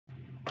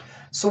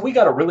So we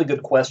got a really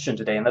good question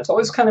today, and that's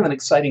always kind of an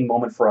exciting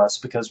moment for us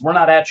because we're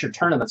not at your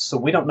tournaments, so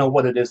we don't know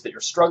what it is that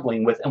you're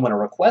struggling with. And when a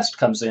request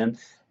comes in,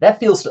 that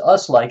feels to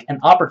us like an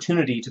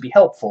opportunity to be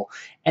helpful.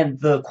 And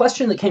the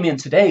question that came in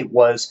today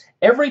was,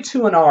 every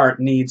 2-R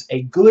needs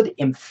a good,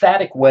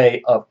 emphatic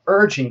way of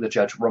urging the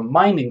judge,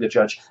 reminding the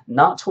judge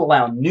not to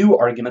allow new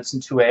arguments in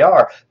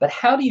 2AR. But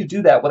how do you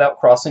do that without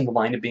crossing the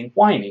line of being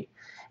whiny?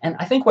 And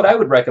I think what I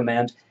would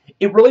recommend,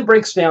 it really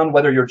breaks down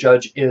whether your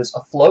judge is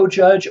a flow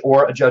judge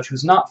or a judge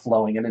who's not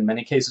flowing, and in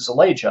many cases a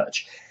lay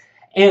judge.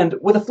 And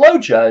with a flow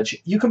judge,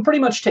 you can pretty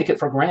much take it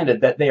for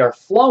granted that they are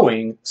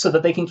flowing so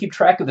that they can keep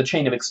track of the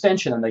chain of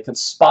extension and they can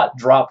spot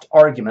dropped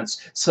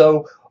arguments.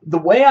 So the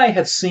way I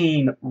have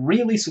seen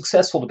really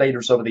successful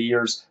debaters over the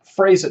years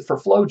phrase it for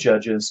flow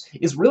judges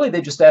is really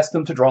they just ask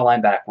them to draw a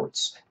line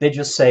backwards. They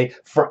just say,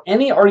 for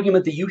any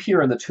argument that you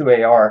hear in the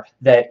 2AR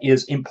that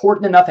is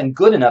important enough and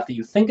good enough that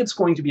you think it's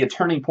going to be a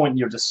turning point in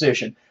your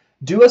decision,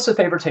 do us a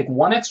favor, take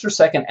 1 extra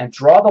second and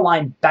draw the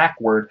line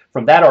backward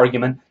from that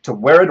argument to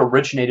where it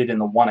originated in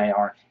the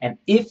 1AR. And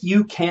if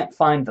you can't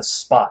find the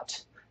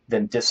spot,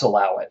 then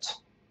disallow it.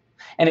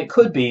 And it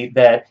could be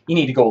that you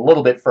need to go a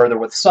little bit further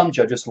with some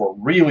judges who are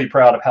really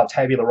proud of how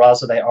tabula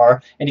rasa they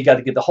are, and you got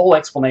to get the whole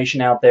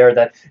explanation out there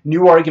that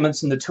new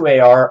arguments in the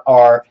 2AR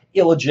are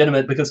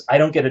illegitimate because I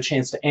don't get a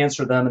chance to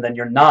answer them, and then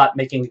you're not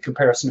making a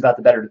comparison about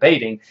the better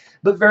debating.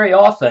 But very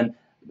often,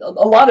 a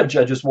lot of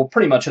judges will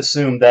pretty much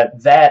assume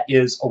that that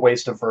is a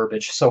waste of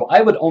verbiage. So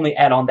I would only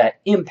add on that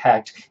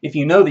impact if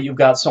you know that you've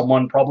got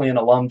someone, probably an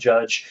alum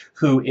judge,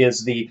 who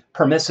is the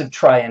permissive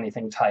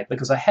try-anything type.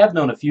 Because I have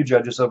known a few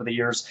judges over the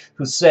years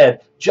who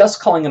said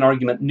just calling an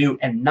argument new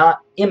and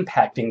not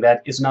impacting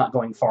that is not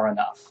going far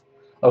enough.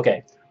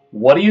 Okay,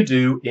 what do you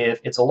do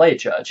if it's a lay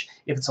judge?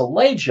 If it's a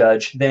lay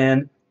judge,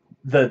 then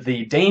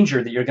the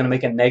danger that you're going to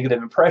make a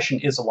negative impression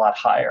is a lot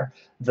higher.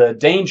 The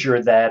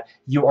danger that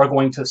you are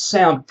going to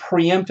sound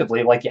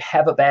preemptively like you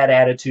have a bad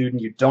attitude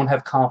and you don't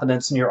have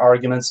confidence in your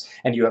arguments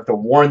and you have to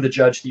warn the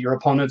judge that your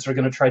opponents are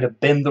going to try to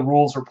bend the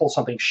rules or pull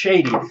something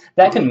shady,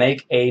 that can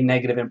make a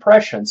negative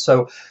impression.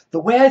 So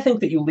the way I think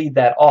that you lead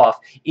that off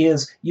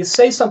is you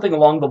say something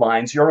along the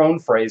lines, your own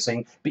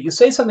phrasing, but you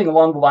say something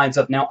along the lines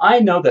of, now I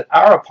know that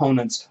our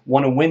opponents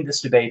want to win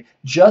this debate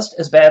just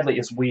as badly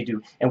as we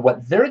do, and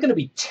what they're going to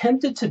be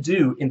tempted to do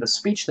in the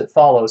speech that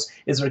follows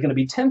is they're going to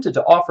be tempted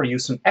to offer you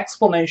some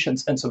explanations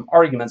and some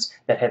arguments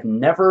that have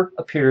never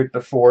appeared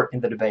before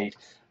in the debate.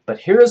 But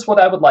here's what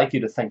I would like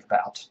you to think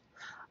about.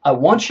 I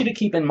want you to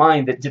keep in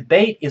mind that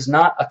debate is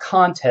not a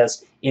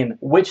contest in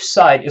which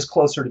side is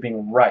closer to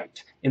being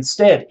right.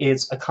 Instead,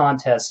 it's a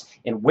contest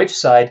in which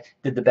side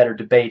did the better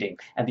debating.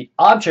 And the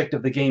object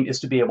of the game is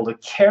to be able to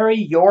carry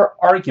your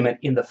argument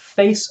in the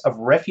face of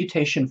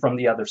refutation from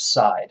the other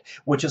side,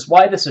 which is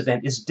why this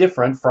event is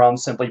different from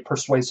simply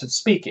persuasive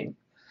speaking.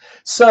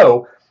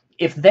 So,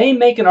 if they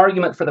make an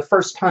argument for the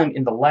first time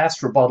in the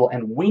last rebuttal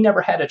and we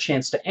never had a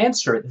chance to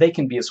answer it, they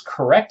can be as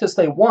correct as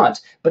they want,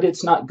 but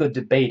it's not good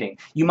debating.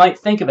 You might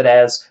think of it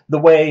as the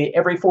way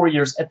every 4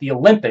 years at the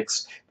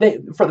Olympics,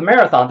 for the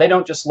marathon, they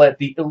don't just let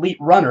the elite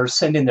runners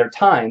send in their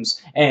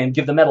times and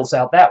give the medals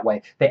out that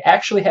way. They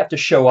actually have to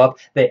show up.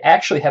 They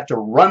actually have to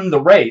run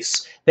the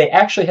race. They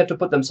actually have to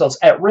put themselves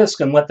at risk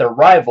and let their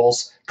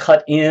rivals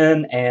cut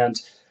in and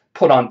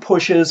put on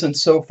pushes and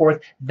so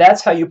forth.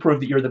 That's how you prove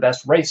that you're the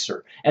best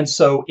racer. And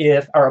so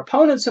if our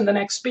opponents in the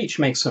next speech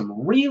make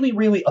some really,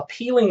 really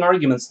appealing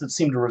arguments that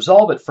seem to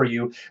resolve it for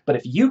you, but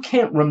if you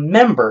can't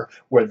remember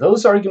where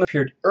those arguments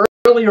appeared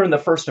earlier in the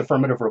first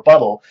affirmative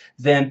rebuttal,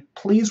 then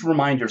please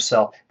remind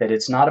yourself that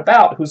it's not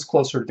about who's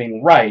closer to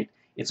being right.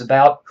 It's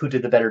about who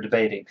did the better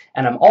debating.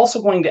 And I'm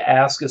also going to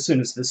ask, as soon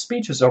as this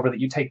speech is over, that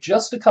you take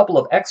just a couple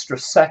of extra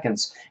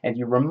seconds and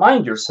you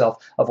remind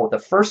yourself of what the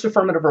first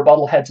affirmative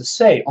rebuttal had to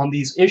say on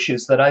these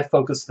issues that I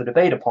focused the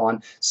debate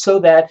upon, so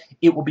that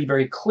it will be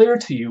very clear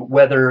to you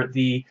whether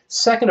the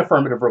second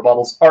affirmative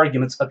rebuttal's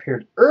arguments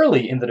appeared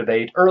early in the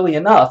debate, early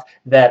enough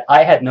that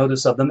I had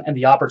notice of them and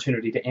the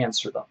opportunity to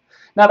answer them.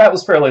 Now, that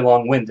was fairly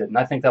long-winded, and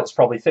I think that was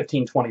probably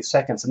 15-20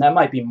 seconds, and that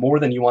might be more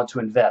than you want to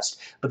invest.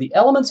 But the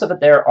elements of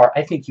it there are,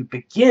 I think you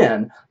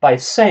begin by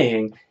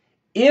saying,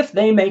 if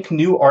they make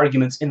new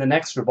arguments in the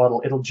next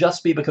rebuttal, it'll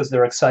just be because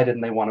they're excited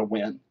and they want to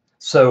win.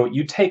 So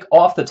you take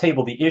off the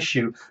table the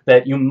issue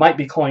that you might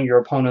be calling your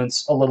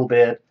opponents a little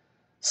bit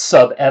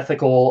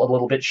sub-ethical, a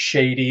little bit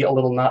shady, a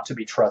little not to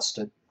be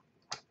trusted,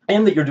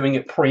 and that you're doing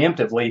it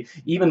preemptively,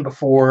 even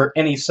before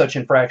any such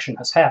infraction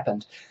has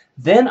happened.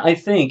 Then I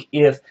think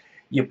if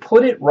you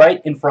put it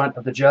right in front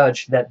of the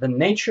judge that the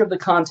nature of the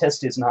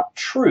contest is not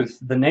truth,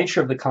 the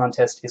nature of the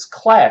contest is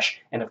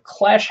clash, and if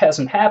clash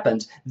hasn't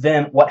happened,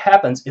 then what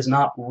happens is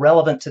not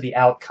relevant to the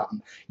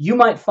outcome. You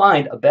might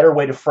find a better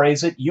way to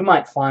phrase it. You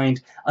might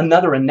find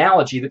another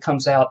analogy that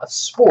comes out of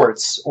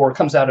sports or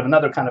comes out of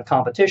another kind of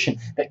competition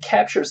that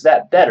captures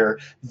that better,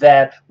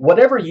 that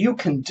whatever you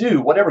can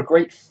do, whatever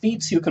great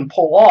feats you can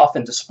pull off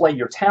and display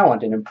your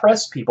talent and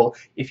impress people,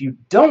 if you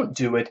don't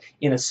do it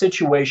in a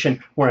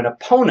situation where an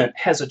opponent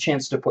has a chance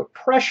chance to put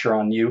pressure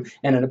on you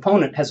and an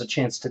opponent has a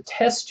chance to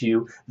test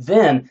you,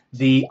 then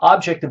the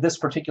object of this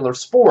particular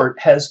sport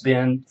has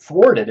been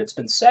thwarted, it's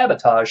been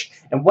sabotaged,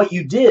 and what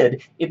you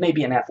did, it may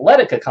be an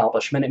athletic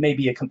accomplishment, it may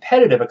be a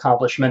competitive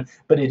accomplishment,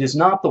 but it is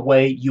not the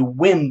way you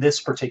win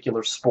this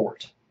particular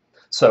sport.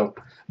 So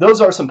those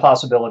are some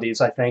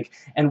possibilities, I think,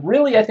 and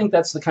really I think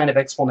that's the kind of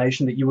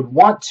explanation that you would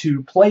want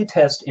to play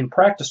test in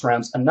practice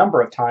rounds a number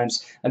of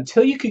times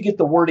until you could get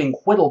the wording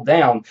whittled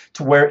down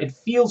to where it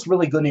feels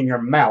really good in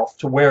your mouth,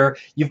 to where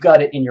you've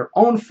got it in your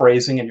own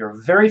phrasing and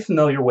you're very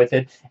familiar with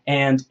it,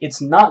 and it's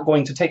not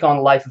going to take on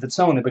a life of its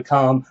own and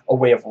become a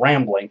way of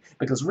rambling.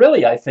 Because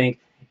really, I think,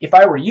 if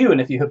I were you,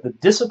 and if you have the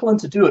discipline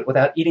to do it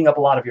without eating up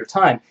a lot of your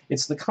time,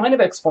 it's the kind of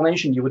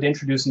explanation you would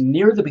introduce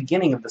near the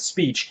beginning of the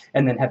speech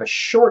and then have a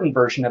shortened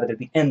version of it at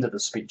the end of the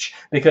speech.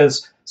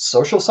 Because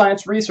social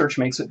science research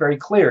makes it very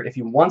clear, if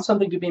you want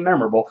something to be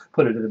memorable,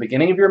 put it at the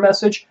beginning of your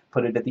message,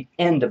 put it at the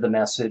end of the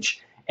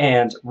message,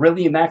 and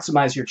really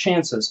maximize your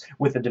chances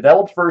with a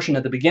developed version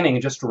at the beginning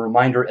and just a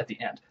reminder at the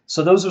end.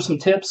 So those are some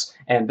tips,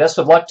 and best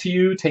of luck to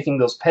you taking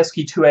those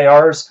pesky 2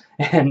 ARs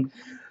and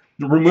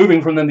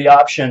removing from them the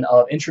option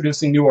of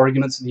introducing new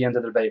arguments at the end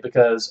of the debate,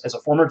 because as a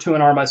former 2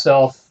 R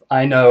myself,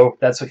 I know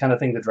that's the kind of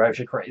thing that drives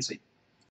you crazy.